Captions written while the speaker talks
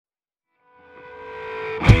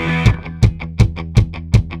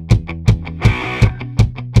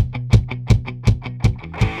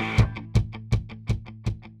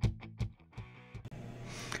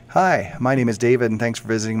Hi, my name is David and thanks for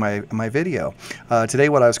visiting my video. Today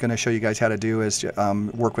what I was going to show you guys how to do is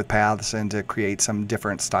work with paths and to create some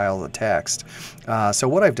different style of text. So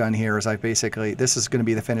what I've done here is this is going to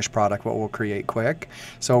be the finished product, what we'll create quick.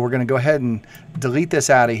 So we're going to go ahead and delete this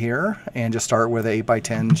out of here and just start with an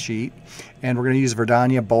 8x10 sheet. And we're going to use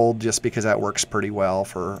Verdania bold just because that works pretty well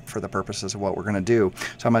for the purposes of what we're going to do.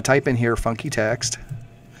 So I'm going to type in here funky text.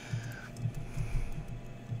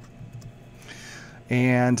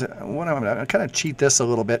 And what I'm going to kind of cheat this a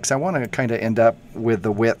little bit because I want to kind of end up with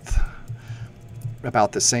the width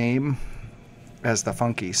about the same as the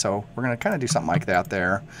funky. So we're going to kind of do something like that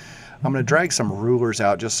there. I'm going to drag some rulers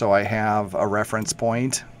out just so I have a reference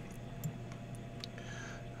point.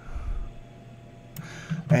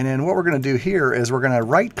 And then what we're going to do here is we're going to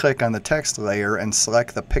right click on the text layer and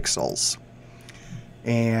select the pixels.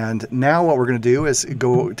 And now what we're going to do is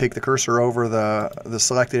go take the cursor over the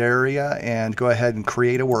selected area and go ahead and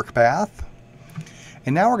create a work path.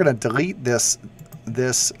 And now we're going to delete this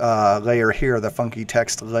layer here, the funky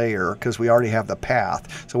text layer, because we already have the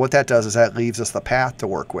path. So what that does is that leaves us the path to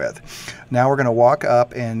work with. Now we're going to walk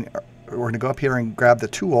up and we're going to go up here and grab the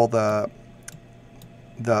tool, the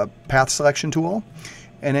path selection tool,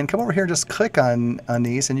 and then come over here and just click on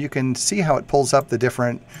these, and you can see how it pulls up the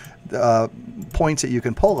different points that you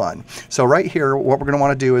can pull on. So right here, what we're going to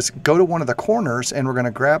want to do is go to one of the corners, and we're going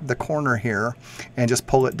to grab the corner here and just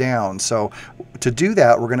pull it down. So to do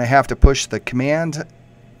that, we're going to have to push the command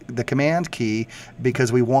key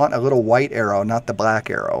because we want a little white arrow, not the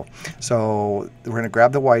black arrow. So we're going to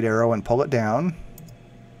grab the white arrow and pull it down.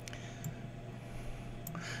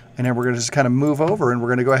 And then we're going to just kind of move over, and we're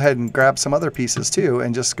going to go ahead and grab some other pieces too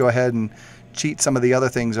and just go ahead and cheat some of the other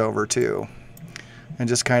things over too. And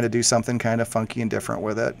just kind of do something kind of funky and different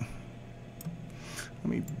with it. Let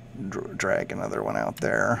me drag another one out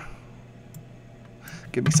there.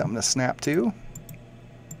 Give me something to snap to.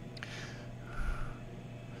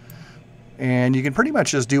 And you can pretty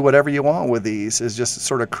much just do whatever you want with these, is just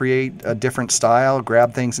sort of create a different style,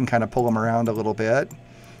 grab things and kind of pull them around a little bit.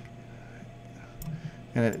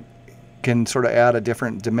 And it can sort of add a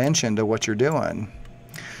different dimension to what you're doing.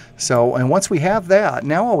 So, and once we have that,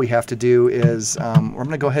 now all we have to do is we're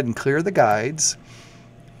going to go ahead and clear the guides.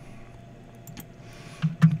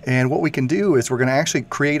 And what we can do is we're going to actually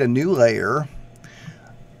create a new layer.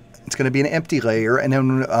 It's going to be an empty layer, and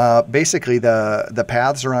then basically the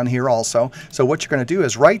paths are on here also. So what you're going to do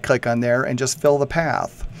is right click on there and just fill the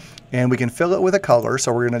path. And we can fill it with a color,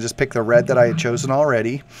 so we're going to just pick the red that I had chosen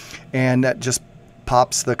already, and that just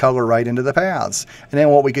pops the color right into the paths. And then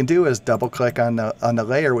what we can do is double click on the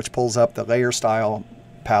layer, which pulls up the layer style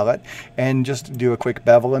palette, and just do a quick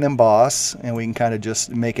bevel and emboss, and we can kind of just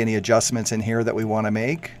make any adjustments in here that we want to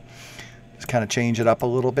make. Just kind of change it up a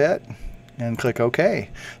little bit and click OK.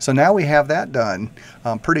 So now we have that done.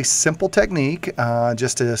 Pretty simple technique,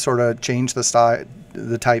 just to sort of change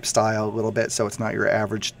the type style a little bit so it's not your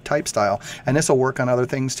average type style. And this will work on other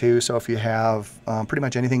things too. So if you have pretty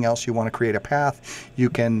much anything else you want to create a path, you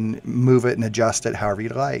can move it and adjust it however you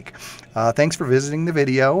like. Thanks for visiting the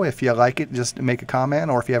video. If you like it, just make a comment,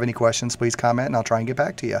 or if you have any questions, please comment and I'll try and get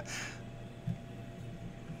back to you.